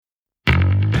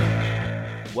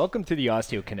Welcome to the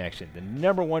Osteo Connection, the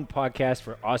 #1 podcast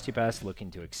for osteopaths looking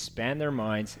to expand their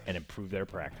minds and improve their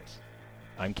practice.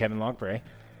 I'm Kevin Lockbray.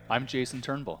 I'm Jason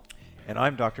Turnbull. And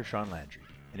I'm Dr. Sean Landry.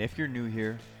 And if you're new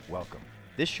here, welcome.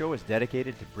 This show is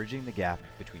dedicated to bridging the gap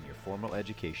between your formal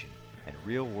education and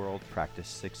real-world practice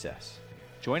success.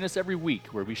 Join us every week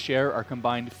where we share our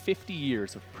combined 50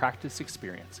 years of practice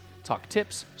experience, talk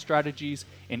tips, strategies,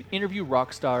 and interview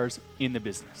rock stars in the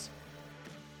business.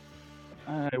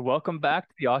 Welcome back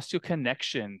to the Osteo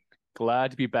Connection.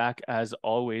 Glad to be back as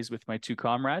always with my two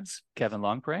comrades, Kevin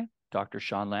Longpre, Dr.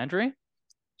 Sean Landry.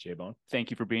 J-Bone. Thank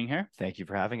you for being here. Thank you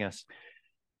for having us.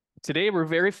 Today, we're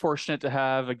very fortunate to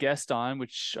have a guest on,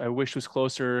 which I wish was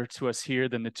closer to us here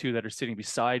than the two that are sitting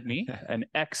beside me, an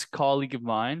ex-colleague of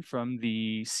mine from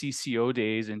the CCO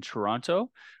days in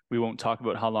Toronto. We won't talk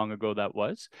about how long ago that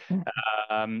was.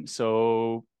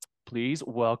 So please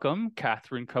welcome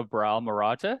Catherine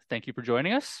Cabral-Marotta. Thank you for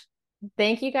joining us.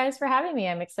 Thank you guys for having me.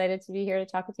 I'm excited to be here to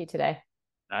talk with you today.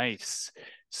 Nice.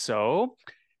 So,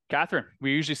 Catherine,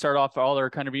 we usually start off all our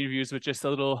kind of interviews with just a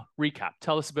little recap.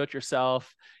 Tell us about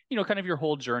yourself, kind of your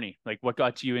whole journey, like what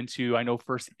got you into, I know,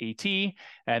 first AT,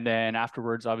 and then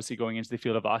afterwards, obviously going into the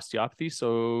field of osteopathy.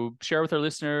 So share with our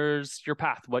listeners your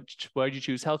path. Why did you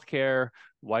choose healthcare?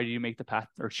 Why did you make the path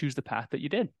or choose the path that you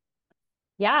did?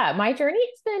 Yeah, my journey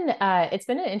it's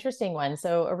been an interesting one.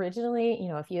 So originally,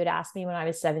 if you had asked me when I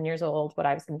was 7 years old what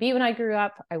I was going to be when I grew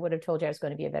up, I would have told you I was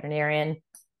going to be a veterinarian.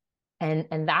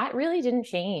 And that really didn't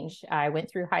change. I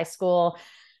went through high school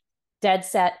dead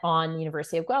set on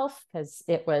University of Guelph because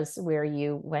it was where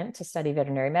you went to study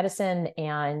veterinary medicine,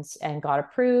 and got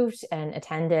approved and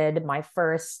attended my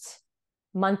first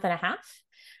month and a half.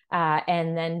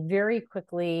 And then very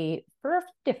quickly, for a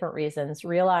few different reasons,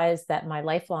 realized that my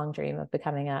lifelong dream of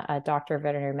becoming a doctor of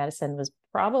veterinary medicine was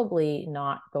probably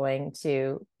not going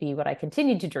to be what I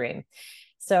continued to dream.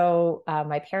 So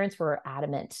my parents were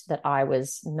adamant that I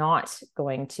was not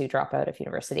going to drop out of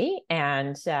university,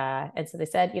 and so they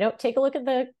said, take a look at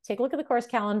the course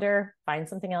calendar, find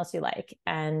something else you like.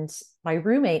 And my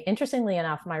roommate, interestingly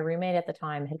enough, at the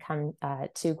time had come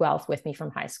to Guelph with me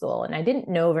from high school, and I didn't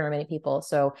know very many people.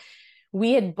 So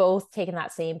we had both taken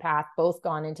that same path, both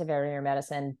gone into veterinary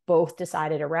medicine, both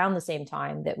decided around the same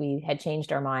time that we had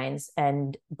changed our minds,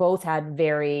 and both had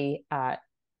very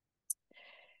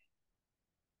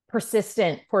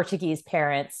persistent Portuguese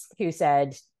parents who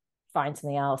said, find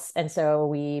something else. And so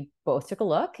we both took a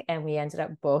look, and we ended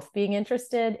up both being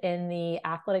interested in the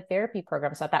athletic therapy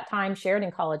program. So at that time,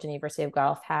 Sheridan College and University of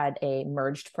Guelph had a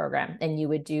merged program, and you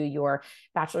would do your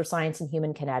Bachelor of Science in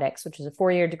Human Kinetics, which is a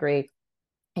 4-year degree.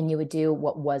 And you would do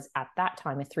what was at that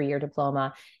time a 3-year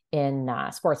diploma in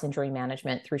sports injury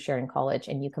management through Sheridan College.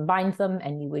 And you combined them,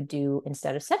 and you would do,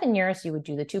 instead of 7 years, you would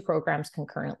do the two programs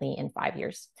concurrently in 5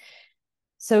 years.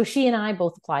 So she and I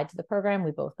both applied to the program.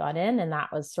 We both got in, and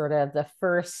that was sort of the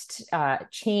first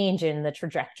change in the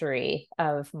trajectory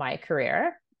of my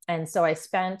career. And so I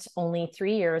spent only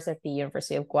 3 years at the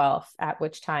University of Guelph, at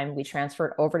which time we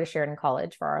transferred over to Sheridan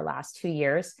College for our last 2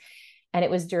 years. And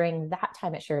it was during that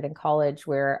time at Sheridan College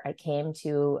where I came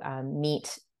to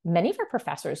meet many of our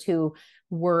professors who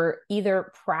were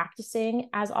either practicing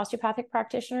as osteopathic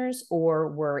practitioners or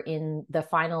were in the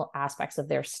final aspects of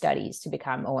their studies to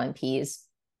become OMPs.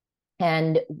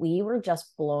 And we were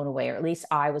just blown away, or at least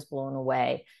I was blown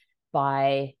away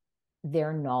by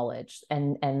their knowledge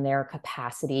and their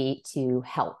capacity to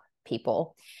help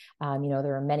people. There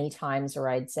were many times where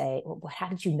I'd say, well, how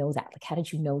did you know that? Like, how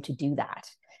did you know to do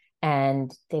that?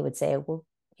 And they would say, well,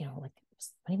 what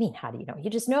do you mean? How do you know?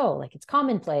 You just know, like, it's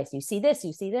commonplace. You see this,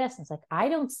 you see this. And it's like, I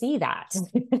don't see that.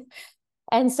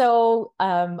 And so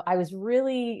I was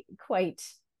really quite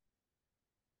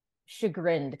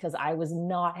chagrined because I was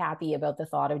not happy about the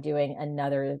thought of doing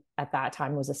another, at that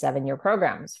time was a 7-year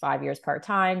program. It was 5 years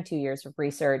part-time, 2 years of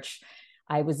research.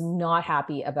 I was not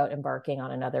happy about embarking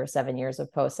on another 7 years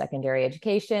of post-secondary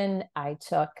education. I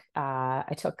took a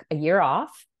year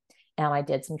off, and I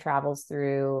did some travels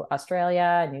through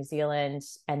Australia, New Zealand,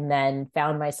 and then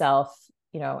found myself,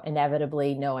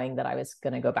 inevitably knowing that I was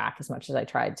going to go back as much as I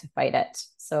tried to fight it.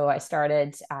 So I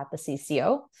started at the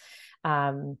CCO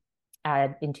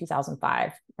in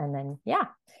 2005, and then,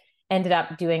 ended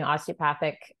up doing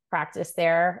osteopathic practice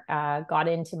there, got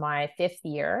into my 5th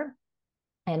year,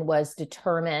 and was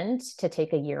determined to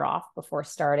take a year off before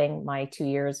starting my 2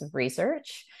 years of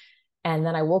research. And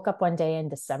then I woke up one day in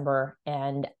December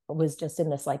and was just in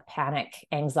this like panic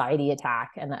anxiety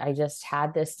attack. And I just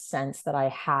had this sense that I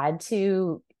had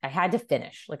to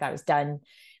finish. Like, I was done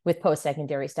with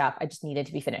post-secondary stuff. I just needed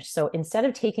to be finished. So instead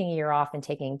of taking a year off and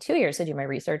taking 2 years to do my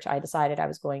research, I decided I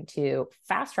was going to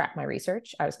fast track my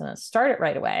research. I was going to start it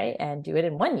right away and do it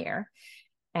in 1 year.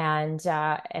 And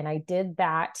I did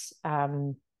that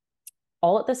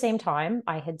all at the same time.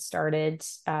 I had started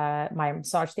my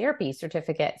massage therapy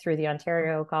certificate through the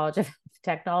Ontario College of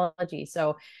Technology.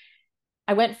 So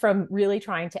I went from really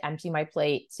trying to empty my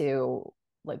plate to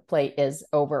like plate is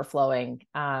overflowing.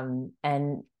 And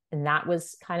that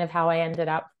was kind of how I ended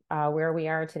up where we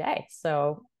are today.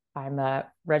 So I'm a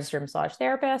registered massage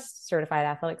therapist, certified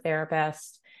athletic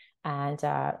therapist, and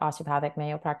osteopathic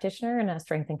manual practitioner, and a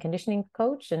strength and conditioning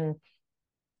coach, and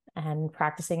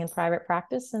practicing in private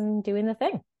practice and doing the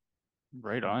thing.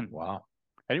 Right on. Wow.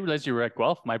 I didn't realize you were at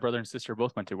Guelph. My brother and sister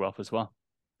both went to Guelph as well.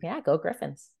 Yeah, go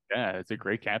Griffins. Yeah, it's a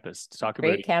great campus to talk about.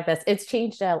 Great campus. It's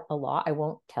changed a lot. I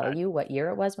won't tell you what year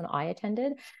it was when I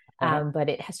attended, but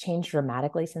it has changed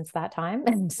dramatically since that time.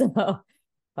 And so,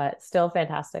 but still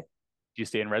fantastic. Do you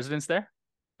stay in residence there?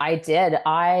 I did.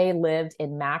 I lived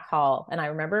in Mac Hall, and I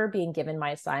remember being given my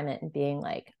assignment and being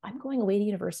like, I'm going away to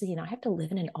university and I have to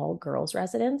live in an all girls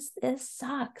residence. This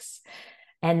sucks.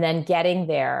 And then getting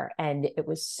there, and it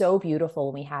was so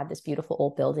beautiful. We had this beautiful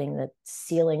old building. The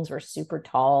ceilings were super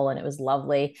tall and it was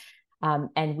lovely.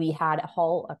 And we had a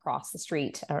hall across the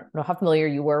street. I don't know how familiar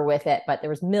you were with it, but there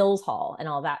was Mills Hall. And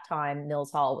all that time,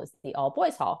 Mills Hall was the all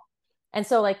boys hall. And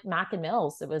so like Mac and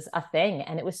Mills, it was a thing.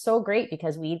 And it was so great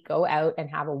because we'd go out and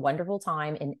have a wonderful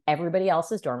time in everybody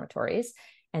else's dormitories.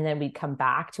 And then we'd come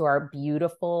back to our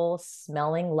beautiful,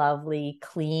 smelling, lovely,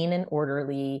 clean and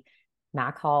orderly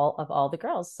Mac Hall of all the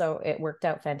girls. So it worked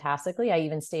out fantastically. I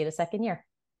even stayed a second year.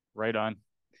 Right on.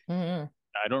 Mm-hmm.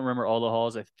 I don't remember all the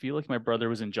halls. I feel like my brother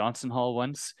was in Johnson Hall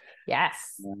once.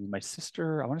 Yes. And my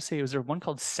sister, I want to say, was there one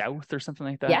called South or something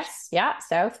like that? Yes. Yeah.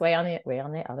 South, way on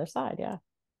the other side. Yeah.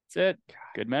 That's it.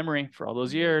 Good memory for all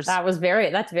those years. That's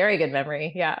very good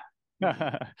memory. Yeah.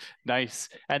 Nice.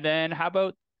 And then how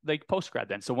about like post-grad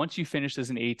then? So once you finished as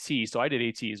an AT, so I did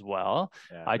AT as well.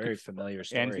 Yeah, very familiar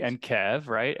stories. And Kev,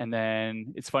 right? And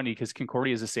then it's funny because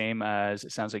Concordia is the same as,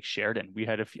 it sounds like Sheridan. We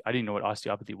had I didn't know what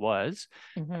osteopathy was.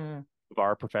 Mm-hmm.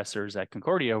 Our professors at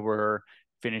Concordia were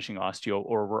finishing osteo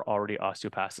or were already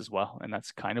osteopaths as well. And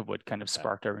that's kind of what kind of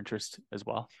sparked our interest as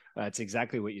well. That's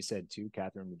exactly what you said too,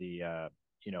 Catherine. The,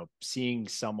 seeing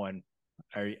someone,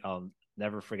 I'll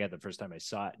never forget the first time I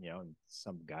saw it, and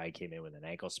some guy came in with an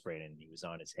ankle sprain and he was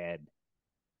on his head.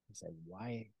 I said,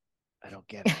 why? I don't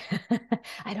get it.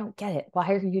 I don't get it.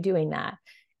 Why are you doing that?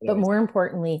 But more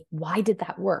importantly, why did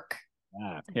that work?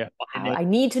 Yeah. Wow, I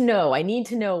need to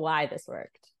know why this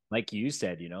worked. Like you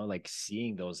said, like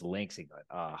seeing those links and going,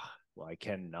 well, I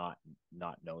cannot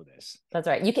not know this. That's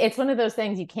right. It's one of those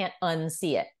things you can't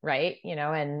unsee it, right?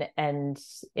 And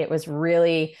it was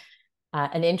really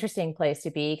an interesting place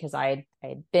to be because I'd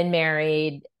been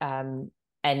married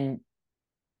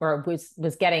or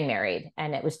was getting married,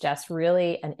 and it was just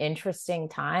really an interesting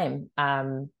time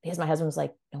because my husband was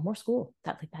like, no more school,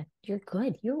 that you're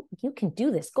good, you can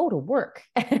do this, go to work.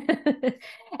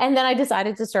 And then I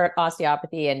decided to start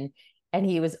osteopathy, and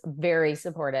he was very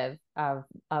supportive of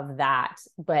that,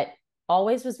 but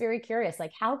always was very curious,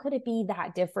 like, how could it be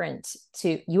that different?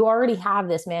 You already have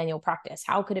this manual practice,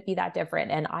 how could it be that different?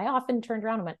 And I often turned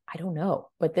around and went, I don't know,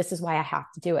 but this is why I have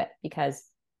to do it, because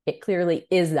it clearly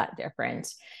is that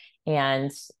different.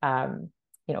 And,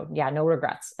 no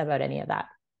regrets about any of that.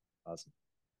 Awesome.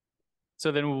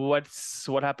 So then what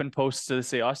happened post,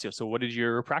 say, osteo? So what did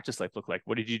your practice life look like?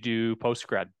 What did you do post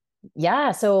grad?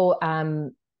 Yeah. So,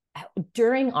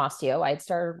 during osteo, I'd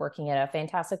started working at a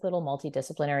fantastic little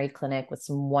multidisciplinary clinic with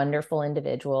some wonderful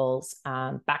individuals.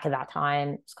 Back at that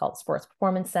time, it's called Sports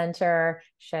Performance Center.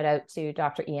 Shout out to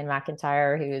Dr. Ian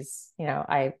McIntyre, who's,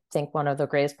 I think one of the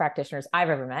greatest practitioners I've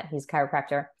ever met. He's a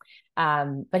chiropractor.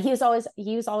 But he was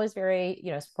always very,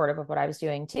 supportive of what I was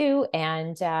doing too.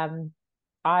 And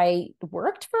I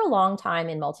worked for a long time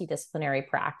in multidisciplinary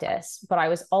practice, but I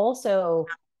was also,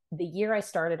 the year I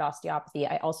started osteopathy,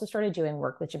 I also started doing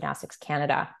work with Gymnastics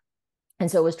Canada. And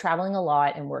so I was traveling a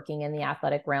lot and working in the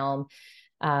athletic realm.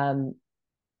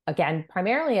 Again,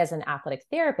 primarily as an athletic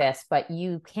therapist, but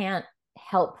you can't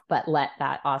help but let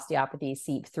that osteopathy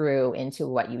seep through into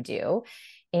what you do.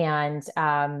 And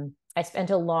I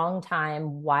spent a long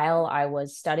time while I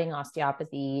was studying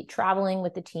osteopathy, traveling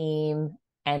with the team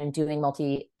and doing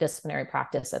multidisciplinary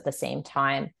practice at the same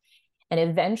time. And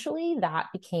eventually that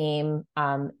became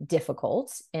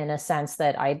difficult in a sense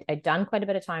that I'd done quite a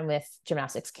bit of time with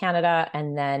Gymnastics Canada,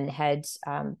 and then had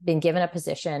been given a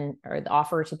position or the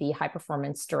offer to be high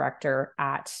performance director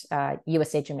at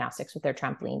USA Gymnastics with their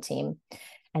trampoline team.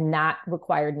 And that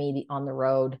required me to be on the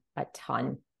road a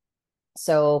ton.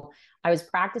 So I was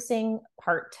practicing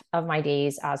part of my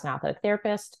days as an athletic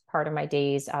therapist, part of my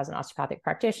days as an osteopathic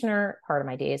practitioner, part of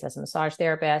my days as a massage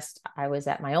therapist. I was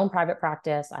at my own private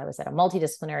practice. I was at a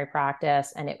multidisciplinary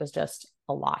practice, and it was just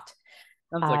a lot.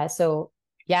 So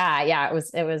yeah, it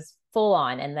was full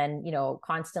on. And then,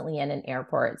 constantly in an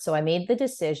airport. So I made the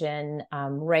decision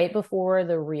right before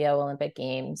the Rio Olympic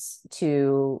Games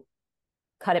to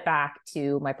cut it back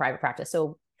to my private practice.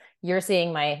 So you're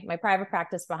seeing my private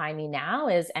practice behind me now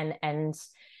and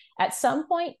at some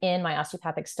point in my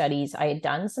osteopathic studies, I had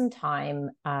done some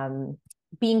time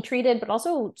being treated, but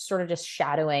also sort of just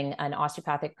shadowing an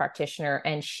osteopathic practitioner.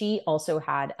 And she also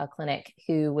had a clinic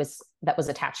that was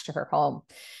attached to her home.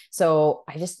 So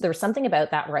there was something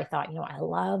about that where I thought, I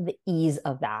love the ease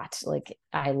of that. Like,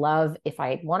 I love if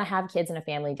I want to have kids and a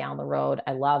family down the road,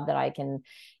 I love that I can,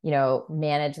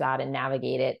 manage that and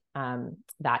navigate it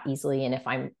that easily. And if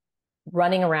I'm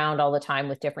running around all the time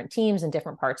with different teams in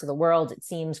different parts of the world, it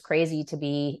seems crazy to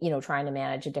be, trying to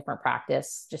manage a different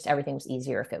practice. Just everything was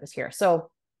easier if it was here.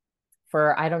 So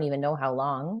for, I don't even know how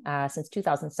long, since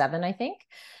 2007, I think,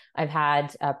 I've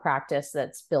had a practice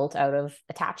that's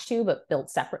attached to, but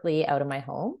built separately out of my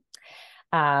home.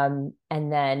 And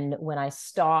then when I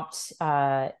stopped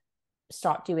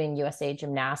doing USA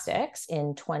Gymnastics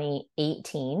in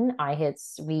 2018. I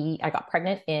got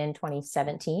pregnant in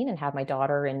 2017 and had my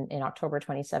daughter in October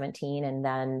 2017, and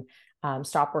then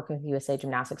stopped working with USA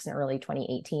Gymnastics in early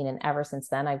 2018. And ever since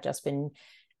then, I've just been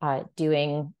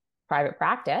doing private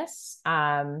practice,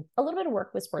 a little bit of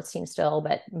work with sports teams still,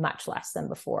 but much less than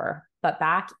before. But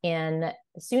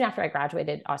soon after I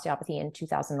graduated osteopathy in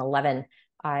 2011,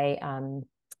 I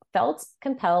felt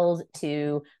compelled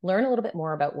to learn a little bit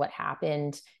more about what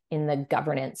happened in the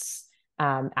governance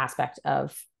aspect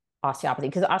of osteopathy,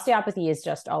 because osteopathy has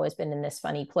just always been in this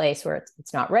funny place where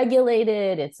it's not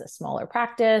regulated. It's a smaller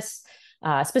practice,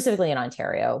 specifically in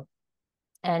Ontario.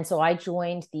 And so I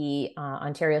joined the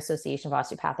Ontario Association of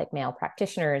Osteopathic Male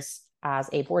Practitioners as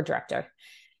a board director.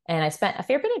 And I spent a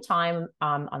fair bit of time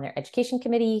on their education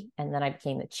committee, and then I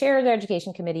became the chair of their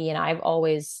education committee. And I've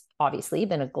always obviously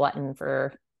been a glutton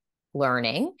for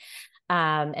learning.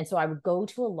 And so I would go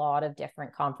to a lot of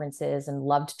different conferences and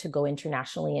loved to go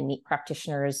internationally and meet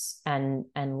practitioners and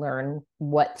learn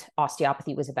what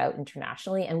osteopathy was about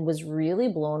internationally, and was really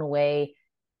blown away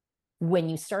when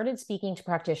you started speaking to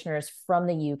practitioners from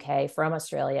the UK, from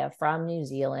Australia, from New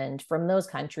Zealand, from those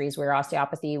countries where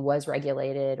osteopathy was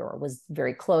regulated or was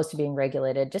very close to being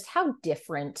regulated, just how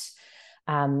different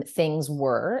things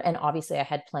were. And obviously I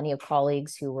had plenty of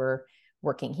colleagues who were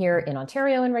working here in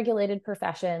Ontario in regulated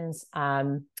professions.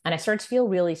 And I started to feel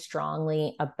really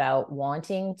strongly about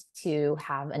wanting to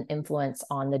have an influence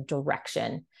on the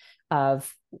direction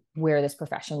of where this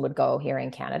profession would go here in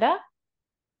Canada.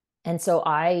 And so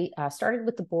I started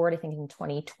with the board, I think in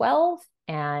 2012,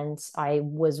 and I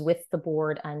was with the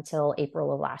board until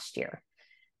April of last year.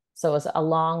 So it was a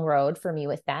long road for me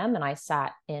with them. And I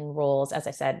sat in roles, as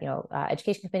I said,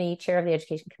 education committee, chair of the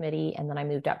education committee. And then I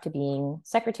moved up to being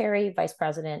secretary, vice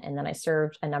president. And then I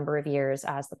served a number of years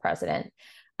as the president.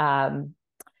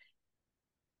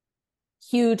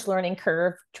 Huge learning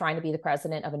curve trying to be the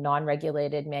president of a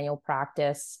non-regulated manual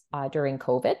practice during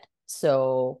COVID.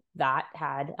 So that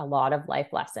had a lot of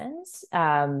life lessons.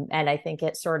 And I think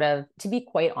it sort of, to be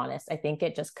quite honest, I think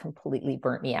it just completely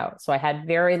burnt me out. So I had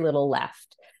very little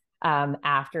left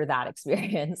after that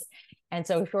experience. And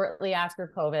so shortly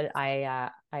after COVID, I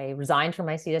resigned from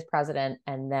my seat as president,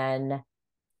 and then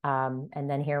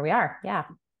here we are. Yeah.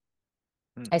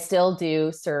 I still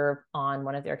do serve on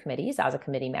one of their committees as a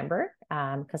committee member,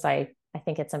 because I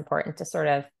think it's important to sort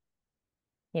of,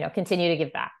 continue to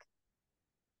give back.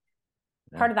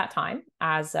 Part of that time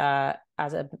as a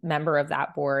member of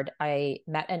that board, I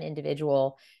met an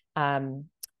individual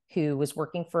who was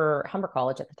working for Humber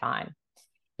College at the time.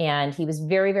 And he was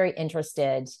very, very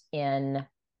interested in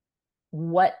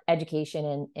what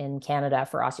education in Canada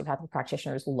for osteopathic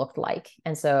practitioners looked like.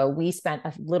 And so we spent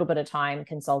a little bit of time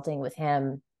consulting with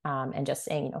him and just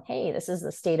saying, hey, this is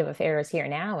the state of affairs here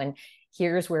now, and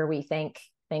here's where we think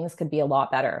things could be a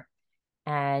lot better.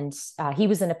 And he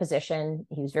was in a position,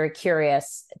 he was very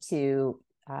curious to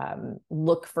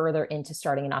look further into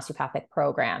starting an osteopathic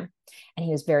program. And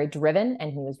he was very driven,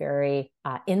 and he was very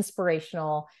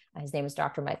inspirational. His name is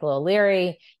Dr. Michael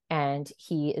O'Leary, and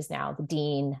he is now the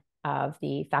dean of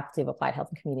the Faculty of Applied Health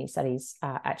and Community Studies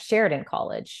at Sheridan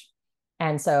College.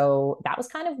 And so that was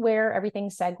kind of where everything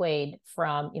segued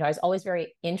from. I was always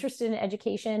very interested in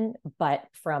education, but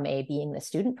from a being the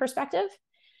student perspective.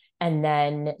 And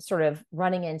then sort of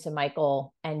running into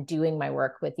Michael and doing my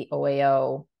work with the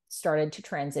OAO started to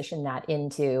transition that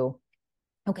into,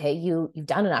 okay, you've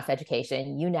done enough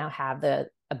education. You now have the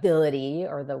ability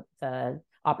or the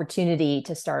opportunity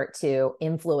to start to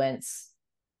influence,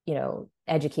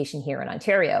 education here in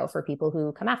Ontario for people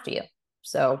who come after you.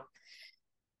 So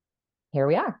here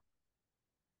we are.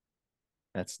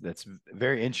 That's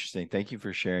very interesting. Thank you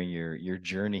for sharing your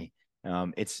journey.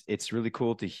 It's really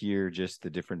cool to hear just the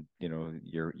different,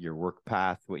 your work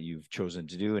path, what you've chosen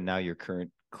to do, and now your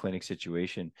current clinic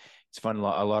situation. It's fun.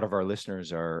 A lot of our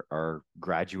listeners are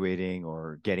graduating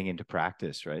or getting into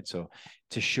practice, right? So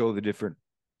to show the different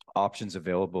options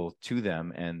available to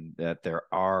them, and that there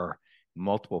are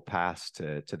multiple paths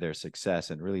to their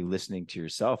success, and really listening to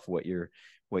yourself, you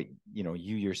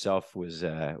yourself was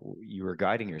you were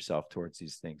guiding yourself towards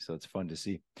these things. So it's fun to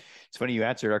see. It's funny you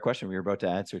answered our question we were about to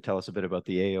answer. Tell us a bit about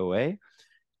the AOA.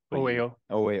 OAO.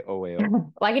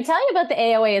 OAO. Well, I can tell you about the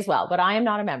AOA as well, but I am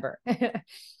not a member.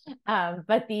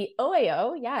 But the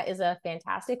OAO, is a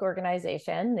fantastic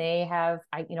organization. They have,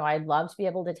 I'd love to be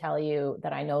able to tell you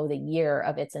that I know the year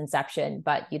of its inception,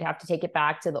 but you'd have to take it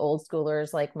back to the old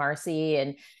schoolers like Marcy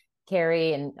and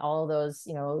Carrie and all those,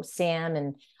 Sam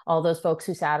and all those folks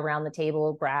who sat around the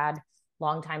table, Brad,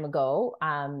 long time ago,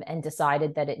 and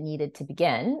decided that it needed to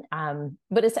begin.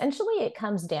 But essentially it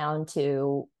comes down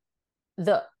to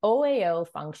the OAO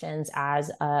functions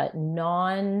as as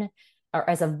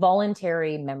a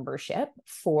voluntary membership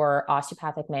for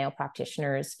osteopathic male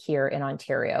practitioners here in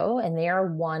Ontario. And they are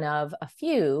one of a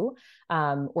few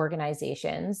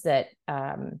organizations that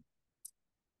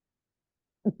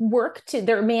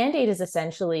their mandate is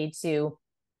essentially to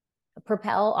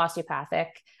propel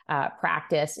osteopathic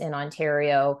practice in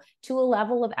Ontario to a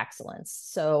level of excellence.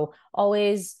 So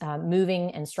always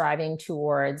moving and striving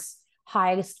towards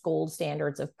highest gold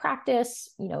standards of practice,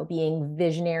 being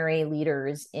visionary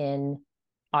leaders in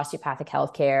osteopathic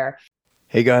healthcare.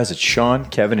 Hey guys, it's Sean,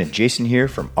 Kevin, and Jason here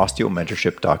from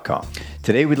osteomentorship.com.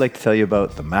 Today we'd like to tell you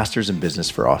about the Masters in Business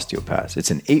for Osteopaths.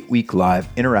 It's an 8-week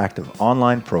live interactive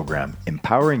online program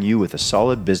empowering you with a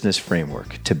solid business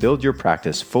framework to build your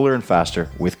practice fuller and faster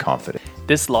with confidence.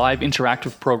 This live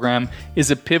interactive program is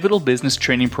a pivotal business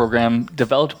training program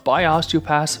developed by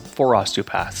osteopaths for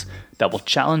osteopaths that will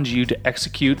challenge you to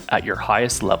execute at your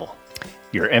highest level.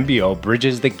 Your MBO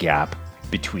bridges the gap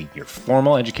between your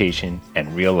formal education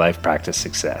and real-life practice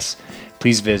success.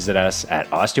 Please visit us at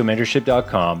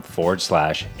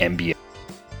osteomentorship.com/MBO.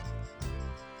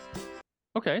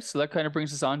 Okay, so that kind of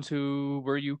brings us on to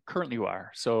where you currently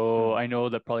are. So I know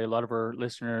that probably a lot of our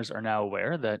listeners are now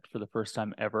aware that for the first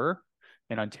time ever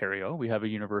in Ontario, we have a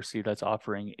university that's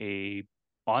offering a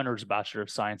honors Bachelor of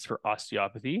Science for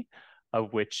Osteopathy,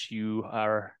 of which you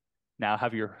are now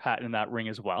have your hat in that ring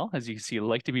as well. As you can see, you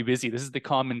like to be busy. This is the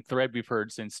common thread we've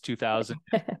heard since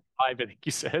 2005, I think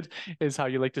you said, is how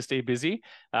you like to stay busy.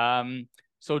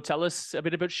 So tell us a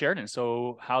bit about Sheridan.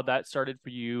 So how that started for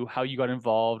you, how you got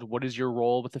involved, what is your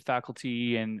role with the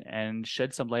faculty, and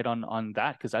shed some light on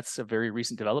that, because that's a very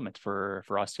recent development for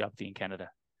osteopathy in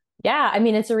Canada. Yeah, I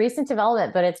mean, it's a recent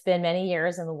development, but it's been many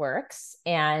years in the works.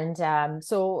 And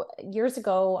so years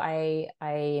ago, I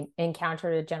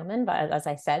encountered a gentleman, as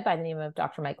I said, by the name of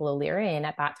Dr. Michael O'Leary. And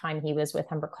at that time, he was with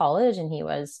Humber College, and he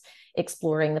was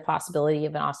exploring the possibility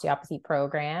of an osteopathy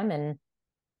program. And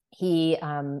he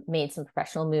made some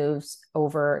professional moves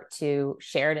over to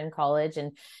Sheridan College.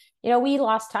 And we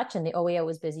lost touch, and the OAO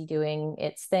was busy doing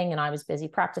its thing, and I was busy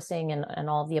practicing and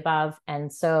all of the above.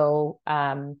 And so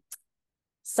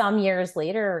some years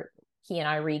later, he and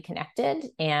I reconnected,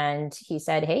 and he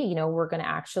said, hey, we're going to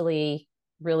actually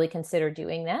really consider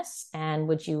doing this. And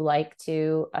would you like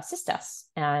to assist us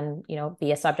and,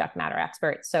 be a subject matter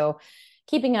expert? So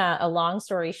keeping a long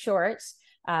story short,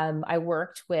 I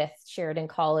worked with Sheridan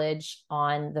College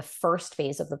on the first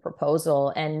phase of the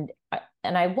proposal. And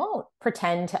I won't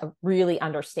pretend to really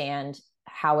understand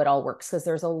how it all works, because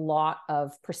there's a lot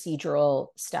of procedural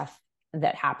stuff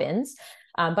that happens.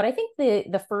 But I think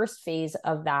the first phase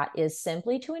of that is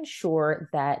simply to ensure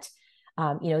that,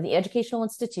 the educational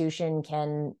institution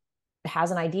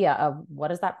has an idea of what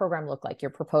does that program look like.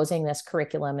 You're proposing this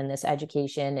curriculum and this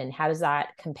education, and how does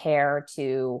that compare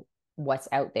to what's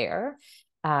out there?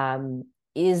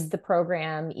 Is the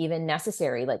program even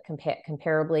necessary? Like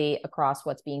comparably across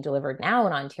what's being delivered now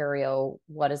in Ontario,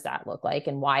 what does that look like?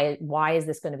 And why is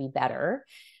this going to be better?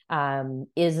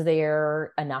 Is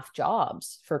there enough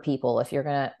jobs for people? If you're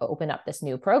going to open up this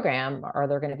new program, are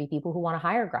there going to be people who want to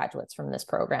hire graduates from this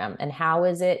program? And how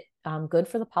is it good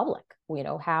for the public?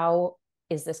 How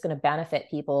is this going to benefit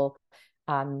people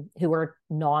who are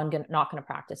not going to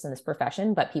practice in this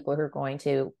profession, but people who are going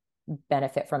to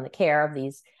benefit from the care of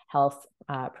these health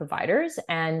providers.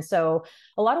 And so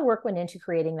a lot of work went into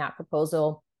creating that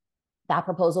proposal. That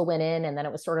proposal went in, and then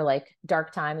it was sort of like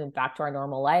dark time and back to our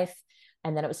normal life.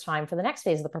 And then it was time for the next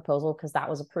phase of the proposal because that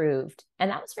was approved.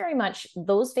 And that was very much,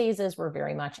 those phases were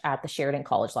very much at the Sheridan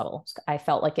College level. I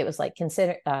felt like it was like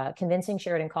convincing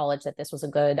Sheridan College that this was a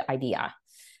good idea.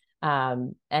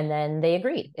 And then they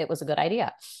agreed it was a good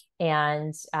idea.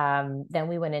 And then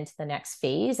we went into the next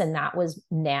phase, and that was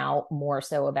now more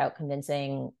so about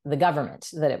convincing the government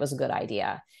that it was a good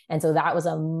idea. And so that was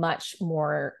a much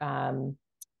more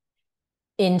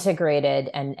integrated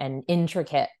and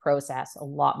intricate process, a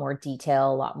lot more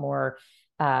detail, a lot more,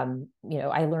 I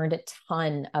learned a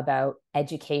ton about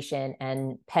education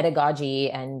and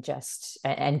pedagogy and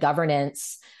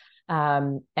governance.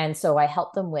 And so I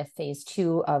helped them with phase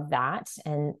 2 of that.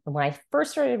 And when I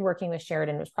first started working with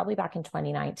Sheridan, it was probably back in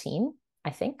 2019,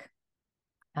 I think.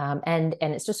 And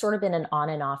it's just sort of been an on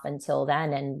and off until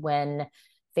then. And when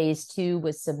phase 2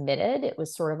 was submitted, it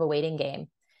was sort of a waiting game.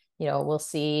 We'll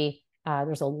see.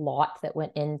 There's a lot that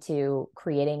went into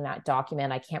creating that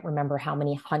document. I can't remember how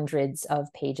many hundreds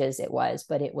of pages it was,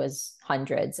 but it was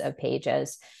hundreds of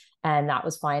pages. And that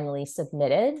was finally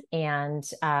submitted. And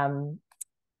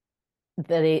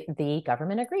the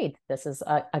government agreed. This is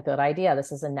a good idea.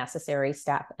 This is a necessary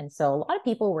step. And so a lot of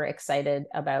people were excited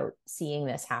about seeing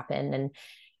this happen. And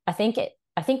I think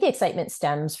the excitement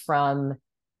stems from,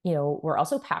 we're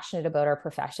also passionate about our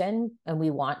profession, and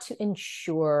we want to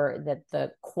ensure that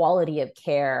the quality of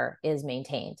care is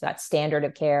maintained. So that standard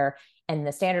of care, and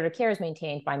the standard of care is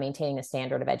maintained by maintaining the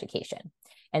standard of education.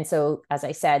 And so, as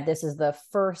I said, this is the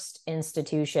first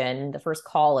institution, the first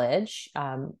college,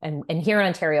 and here in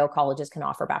Ontario, colleges can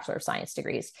offer Bachelor of Science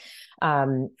degrees.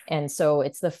 And so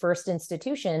it's the first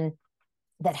institution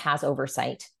that has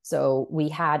oversight. So we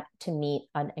had to meet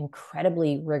an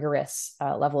incredibly rigorous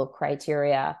level of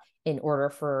criteria in order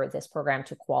for this program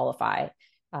to qualify.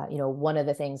 One of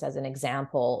the things, as an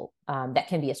example, that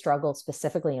can be a struggle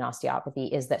specifically in osteopathy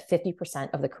is that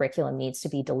 50% of the curriculum needs to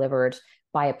be delivered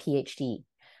by a PhD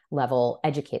level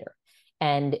educator.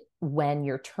 And when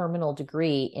your terminal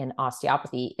degree in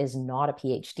osteopathy is not a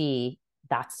PhD,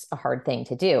 that's a hard thing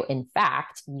to do. In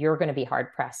fact, you're going to be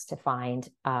hard pressed to find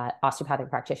an osteopathic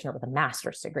practitioner with a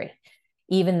master's degree.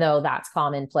 Even though that's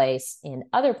commonplace in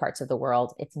other parts of the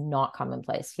world, it's not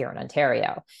commonplace here in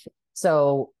Ontario.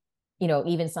 So,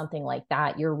 even something like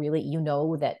that, you're really,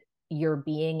 that you're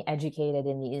being educated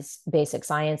in these basic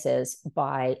sciences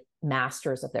by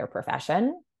masters of their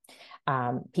profession,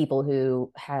 people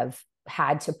who have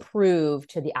had to prove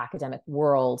to the academic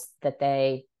world that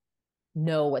they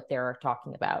know what they're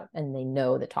talking about and they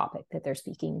know the topic that they're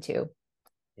speaking to.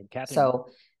 And Catherine, so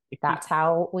that's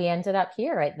how we ended up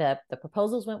here, right? The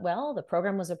proposals went well, the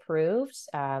program was approved.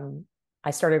 I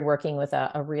started working with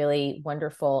a really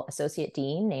wonderful associate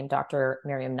dean named Dr.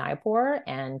 Miriam Naipour,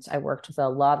 and I worked with a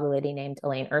lovely lady named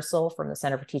Elaine Ursel from the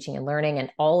Center for Teaching and Learning,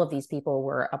 and all of these people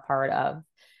were a part of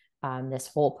this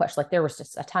whole push. Like, there was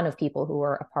just a ton of people who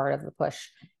were a part of the push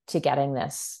to getting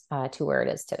this to where it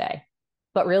is today.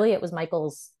 But really, it was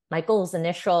Michael's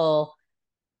initial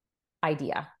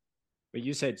idea. But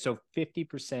you said, so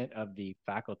 50% of the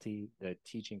faculty, the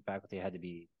teaching faculty, had to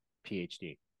be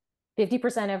PhD.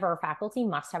 50% of our faculty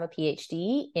must have a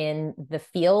PhD in the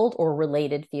field or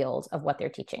related field of what they're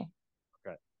teaching.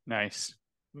 Okay. Nice.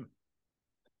 And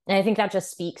I think that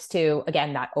just speaks to,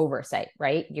 again, that oversight,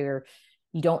 right? You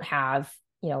don't have,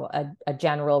 a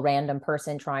general random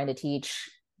person trying to teach,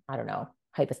 I don't know,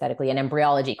 hypothetically, an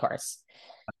embryology course.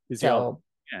 So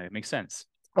yeah, it makes sense.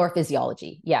 Or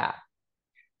physiology. Yeah.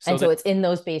 So it's in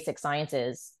those basic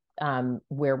sciences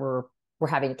where we're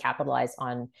having to capitalize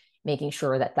on making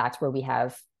sure that that's where we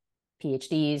have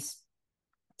PhDs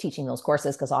teaching those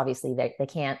courses, because obviously they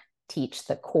can't teach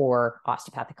the core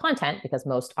osteopathic content because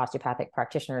most osteopathic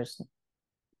practitioners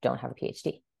don't have a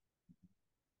PhD.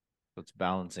 So it's a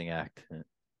balancing act.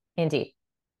 Indeed.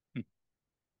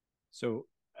 So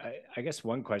I guess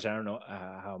one question, I don't know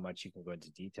how much you can go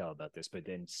into detail about this, but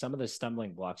then some of the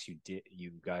stumbling blocks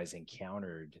you guys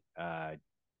encountered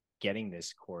getting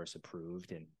this course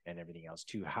approved and everything else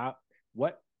too.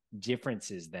 What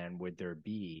differences then would there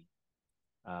be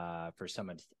for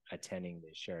someone attending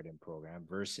the Sheridan program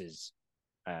versus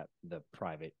the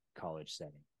private college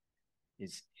setting?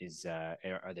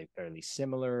 Are they fairly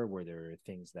similar? Were there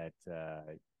things that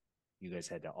you guys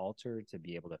had to alter to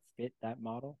be able to fit that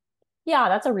model? Yeah,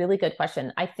 that's a really good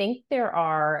question. I think there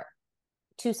are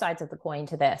two sides of the coin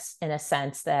to this, in a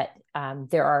sense that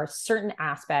there are certain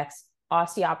aspects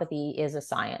osteopathy is a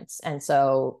science. And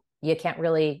so you can't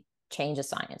really change a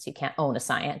science. You can't own a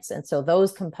science. And so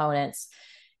those components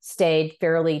stayed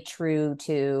fairly true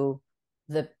to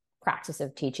the practice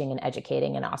of teaching and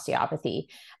educating in osteopathy.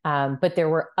 But there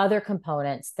were other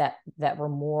components that were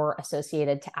more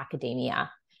associated to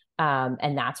academia.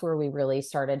 And that's where we really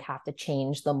started to have to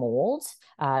change the mold.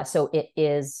 So it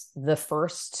is the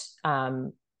first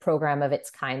program of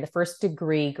its kind, the first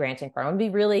degree granting program. I'm going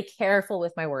to be really careful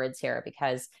with my words here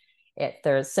because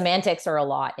there's semantics are a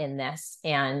lot in this.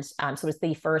 And so it's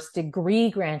the first degree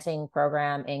granting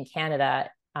program in Canada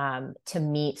to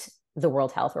meet the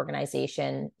World Health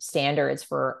Organization standards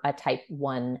for a type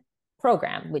 1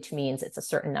 program, which means it's a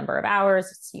certain number of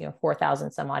hours. It's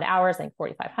 4,000 some odd hours, I think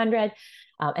 4,500.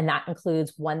 And that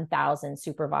includes 1,000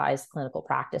 supervised clinical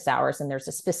practice hours. And there's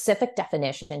a specific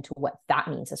definition to what that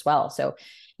means as well. So,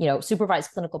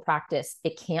 supervised clinical practice,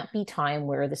 it can't be time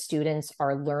where the students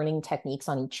are learning techniques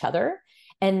on each other.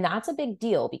 And that's a big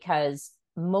deal because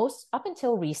up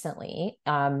until recently,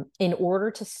 in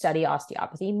order to study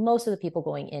osteopathy, most of the people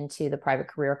going into the private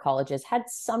career colleges had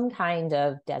some kind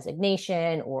of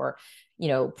designation or,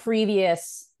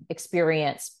 previous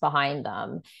experience behind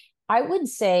them. I would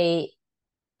say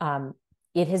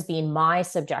it has been my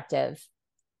subjective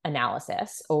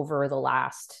analysis over the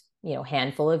last,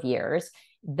 handful of years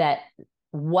that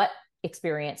what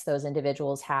experience those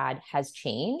individuals had has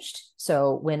changed.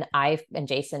 So when I and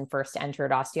Jason first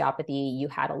entered osteopathy, you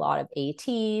had a lot of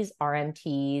ATs,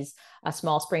 RMTs, a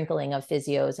small sprinkling of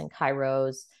physios and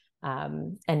chiros,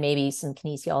 and maybe some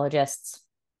kinesiologists.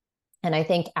 And I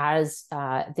think as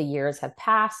the years have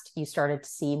passed, you started to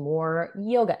see more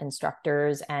yoga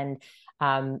instructors and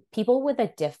people with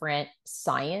a different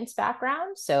science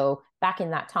background. So back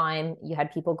in that time, you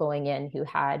had people going in who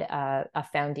had a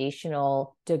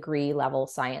foundational degree level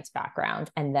science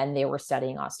background, and then they were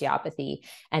studying osteopathy.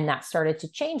 And that started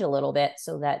to change a little bit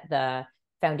so that the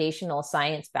foundational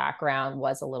science background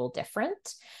was a little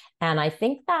different. And I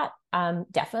think that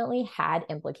definitely had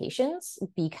implications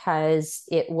because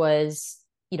it was,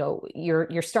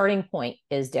 your starting point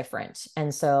is different.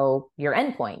 And so your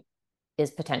end point is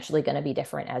potentially going to be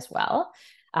different as well.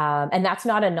 And that's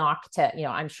not a knock to,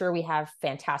 I'm sure we have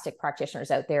fantastic practitioners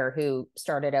out there who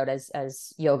started out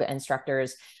as yoga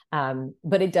instructors,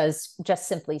 but it does just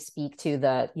simply speak to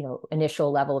the,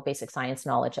 initial level of basic science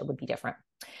knowledge that would be different.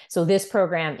 So this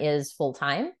program is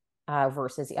full-time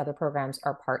versus the other programs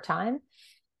are part-time.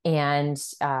 And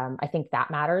I think that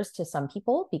matters to some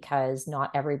people because not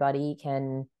everybody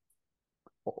can,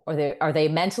 are they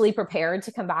mentally prepared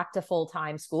to come back to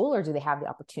full-time school, or do they have the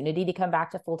opportunity to come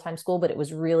back to full-time school? But it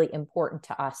was really important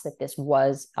to us that this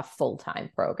was a full-time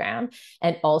program.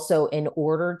 And also in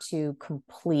order to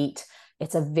complete,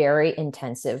 it's a very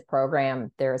intensive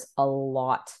program. There's a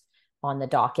lot on the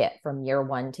docket from year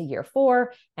 1 to year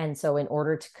 4. And so in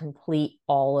order to complete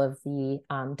all of the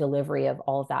delivery of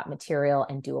all of that material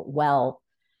and do it well,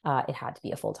 it had to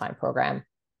be a full-time program.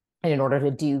 And in order to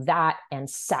do that and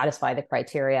satisfy the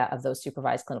criteria of those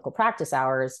supervised clinical practice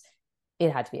hours,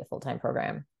 it had to be a full-time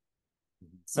program.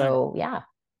 So, yeah.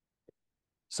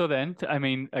 So then,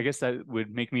 I guess that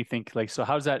would make me think so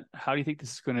how do you think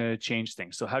this is going to change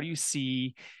things? So how do you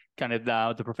see kind of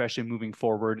the profession moving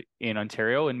forward in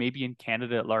Ontario and maybe in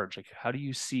Canada at large? How do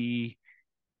you see,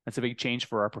 that's a big change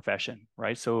for our profession,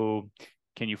 right? So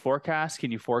can you forecast,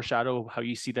 can you foreshadow how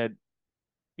you see that?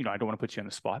 I don't want to put you on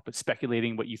the spot, but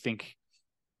speculating what you think.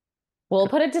 We'll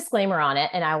put a disclaimer on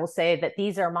it. And I will say that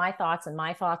these are my thoughts and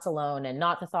my thoughts alone, and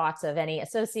not the thoughts of any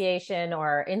association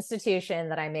or institution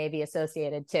that I may be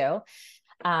associated to.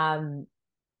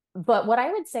 But what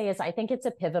I would say is I think it's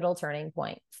a pivotal turning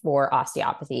point for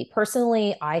osteopathy.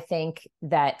 Personally, I think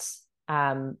that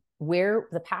where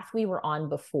the path we were on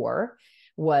before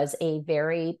was a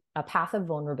path of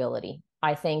vulnerability.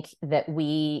 I think that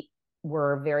we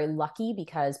were very lucky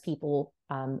because people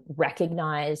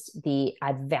recognized the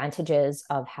advantages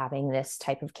of having this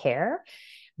type of care.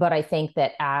 But I think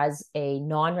that as a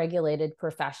non-regulated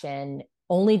profession,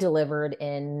 only delivered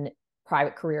in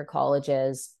private career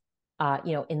colleges,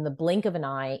 in the blink of an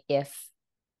eye, if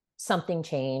something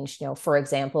changed, for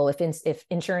example, if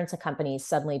insurance companies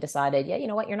suddenly decided, yeah, you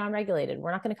know what, you're non-regulated,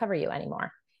 we're not going to cover you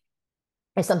anymore.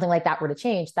 If something like that were to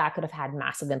change, that could have had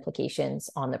massive implications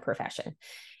on the profession.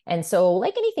 And so,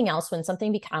 like anything else, when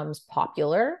something becomes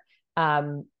popular,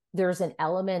 there's an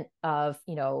element of,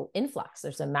 influx.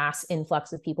 There's a mass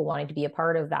influx of people wanting to be a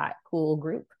part of that cool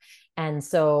group. And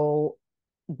so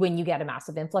when you get a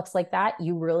massive influx like that,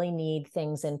 you really need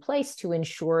things in place to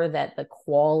ensure that the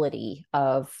quality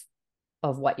of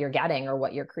what you're getting or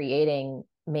what you're creating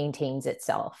maintains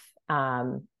itself.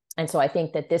 And so I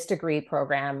think that this degree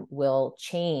program will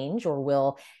change or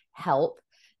will help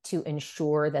to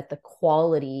ensure that the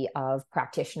quality of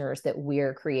practitioners that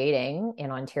we're creating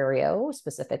in Ontario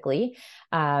specifically,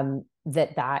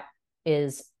 that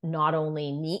is not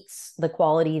only meets the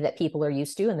quality that people are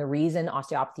used to and the reason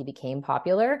osteopathy became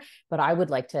popular, but I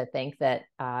would like to think that,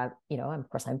 of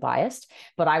course I'm biased,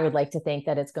 but I would like to think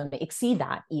that it's going to exceed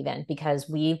that even, because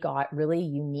we've got really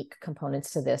unique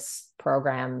components to this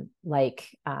program,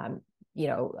 like,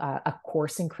 a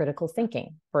course in critical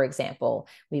thinking, for example.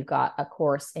 We've got a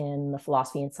course in the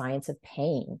philosophy and science of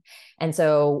pain. And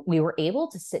so we were able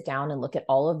to sit down and look at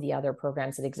all of the other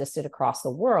programs that existed across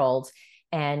the world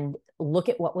and look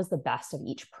at what was the best of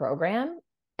each program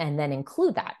and then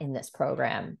include that in this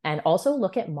program, and also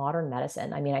look at modern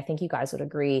medicine. I mean, I think you guys would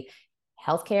agree,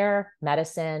 healthcare,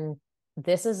 medicine,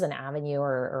 this is an avenue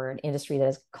or an industry that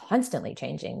is constantly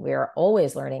changing. We are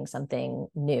always learning something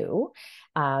new,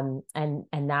 and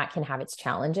that can have its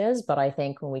challenges. But I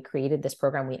think when we created this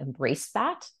program, we embraced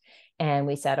that, and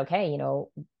we said, okay,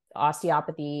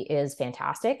 osteopathy is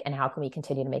fantastic, and how can we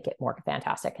continue to make it more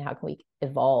fantastic, and how can we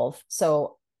evolve?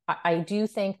 So I do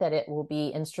think that it will be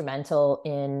instrumental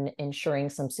in ensuring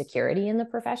some security in the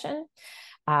profession.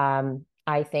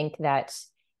 I think that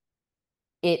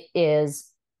it is,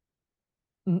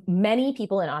 many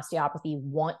people in osteopathy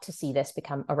want to see this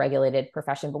become a regulated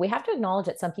profession, but we have to acknowledge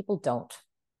that some people don't.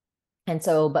 And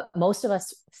so, but most of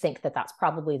us think that that's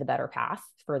probably the better path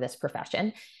for this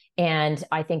profession. And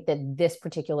I think that this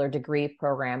particular degree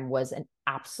program was an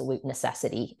absolute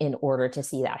necessity in order to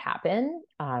see that happen.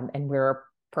 And we're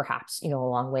perhaps, a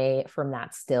long way from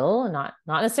that still, not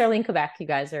necessarily in Quebec. You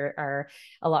guys are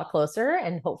a lot closer.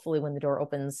 And hopefully when the door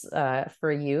opens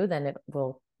for you, then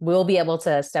we'll be able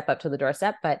to step up to the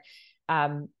doorstep. But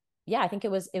I think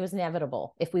it was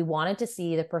inevitable. If we wanted to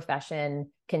see the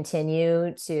profession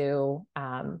continue to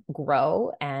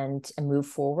grow and move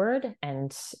forward,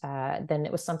 and then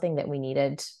it was something that we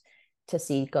needed to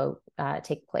see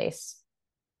take place.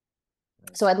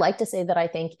 So I'd like to say that I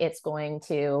think it's going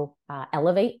to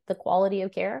elevate the quality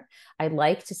of care. I'd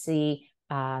like to see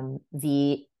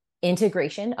the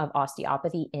integration of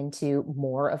osteopathy into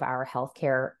more of our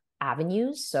healthcare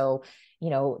avenues. So,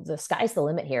 the sky's the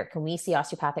limit here. Can we see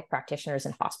osteopathic practitioners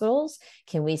in hospitals?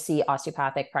 Can we see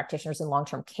osteopathic practitioners in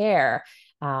long-term care?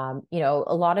 A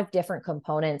lot of different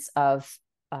components of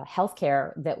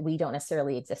healthcare that we don't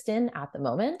necessarily exist in at the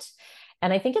moment.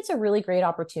 And I think it's a really great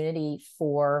opportunity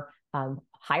for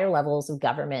higher levels of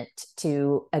government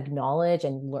to acknowledge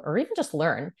or even just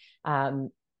learn,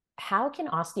 how can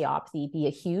osteopathy be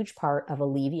a huge part of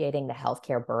alleviating the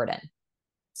healthcare burden?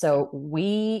 So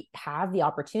we have the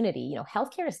opportunity,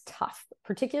 healthcare is tough,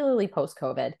 particularly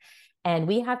post-COVID. And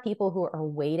we have people who are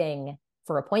waiting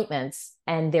for appointments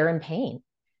and they're in pain.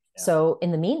 Yeah. So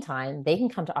in the meantime, they can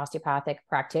come to osteopathic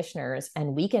practitioners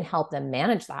and we can help them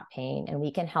manage that pain, and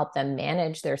we can help them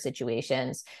manage their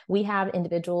situations. We have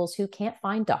individuals who can't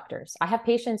find doctors. I have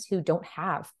patients who don't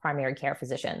have primary care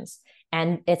physicians,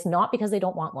 and it's not because they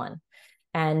don't want one.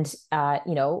 And,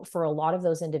 for a lot of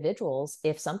those individuals,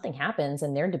 if something happens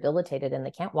and they're debilitated and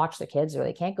they can't watch their kids or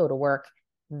they can't go to work,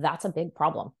 that's a big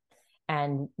problem.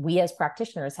 And we as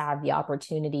practitioners have the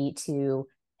opportunity to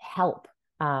help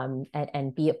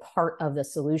and be a part of the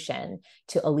solution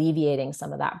to alleviating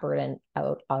some of that burden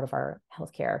out of our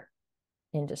healthcare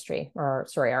industry, or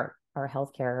our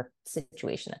healthcare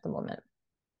situation at the moment.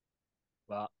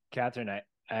 Well, Catherine, I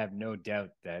have no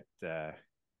doubt that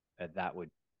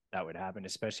that would happen,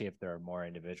 especially if there are more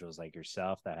individuals like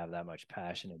yourself that have that much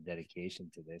passion and dedication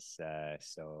to this.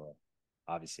 So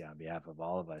obviously on behalf of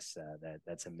all of us,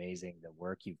 that's amazing. The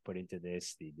work you've put into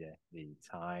this, the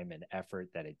time and effort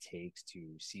that it takes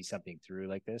to see something through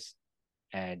like this,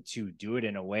 and to do it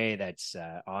in a way that's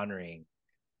honoring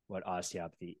what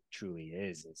osteopathy truly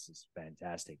is just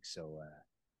fantastic. So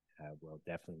we'll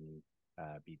definitely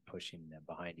be pushing them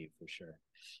behind you for sure.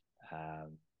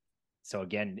 So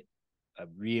again, I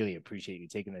really appreciate you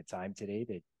taking the time today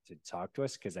to talk to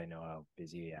us, because I know how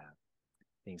busy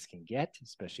things can get,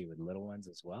 especially with little ones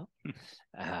as well,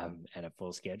 and a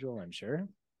full schedule, I'm sure.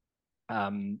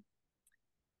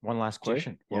 One last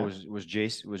question. Yeah. Was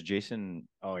Jason?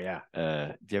 Oh yeah.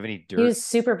 Do you have any dirt? He was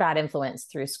super bad influence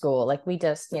through school. Like we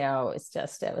just,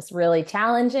 it was really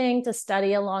challenging to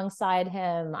study alongside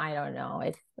him. I don't know.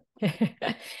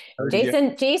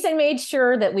 Jason made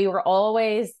sure that we were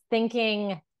always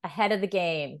thinking ahead of the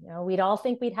game. We'd all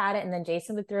think we'd had it, and then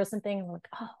Jason would throw something and we're like,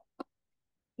 oh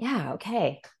yeah,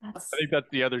 okay. I think that's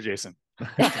the other Jason.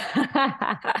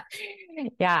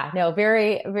 Yeah, no,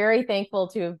 very, very thankful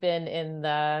to have been in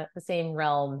the same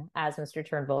realm as Mr.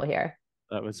 Turnbull here.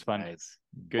 That was fun. Nice.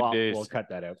 Good days. We'll cut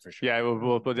that out for sure. Yeah,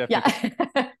 we'll definitely.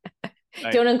 Yeah.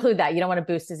 Don't include that. You don't want to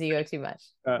boost his ego too much.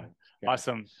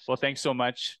 Awesome. Well, thanks so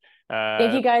much.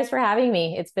 Thank you guys for having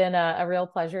me. It's been a real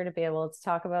pleasure to be able to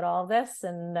talk about all of this.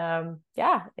 And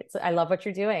I love what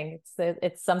you're doing.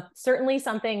 It's certainly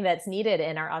something that's needed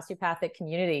in our osteopathic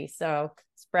community. So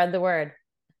spread the word.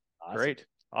 Awesome. Great.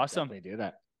 Awesome. They do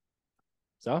that.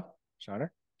 So, Shauner?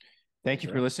 Thank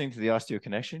you for listening to the Osteo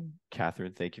Connection.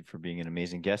 Catherine, thank you for being an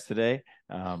amazing guest today.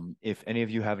 If any of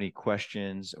you have any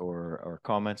questions or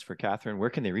comments for Catherine,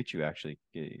 where can they reach you actually?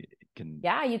 You can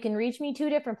reach me 2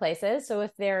 different places. So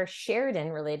if they're Sheridan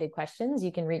related questions,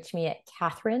 you can reach me at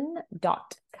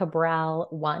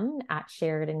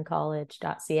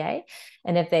catherine.cabral1@sheridancollege.ca.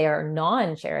 And if they are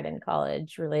non-Sheridan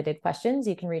College related questions,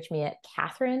 you can reach me at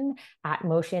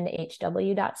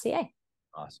catherine@motionhw.ca.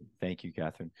 Awesome. Thank you,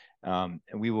 Catherine. And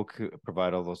we will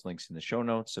provide all those links in the show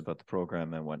notes about the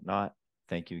program and whatnot.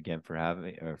 Thank you again for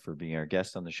being our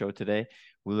guest on the show today.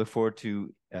 We look forward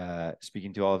to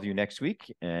speaking to all of you next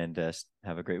week, and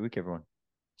have a great week, everyone.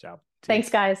 Ciao. Thanks,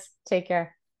 guys. Take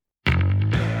care.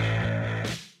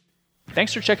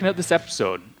 Thanks for checking out this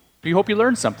episode. We hope you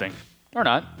learned something, or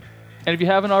not. And if you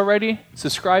haven't already,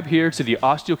 subscribe here to the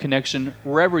Osteo Connection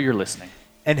wherever you're listening.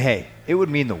 And hey, it would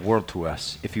mean the world to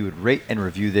us if you would rate and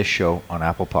review this show on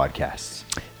Apple Podcasts.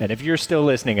 And if you're still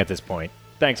listening at this point,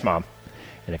 thanks, Mom.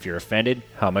 And if you're offended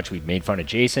how much we've made fun of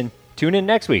Jason, tune in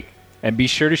next week and be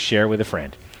sure to share with a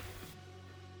friend.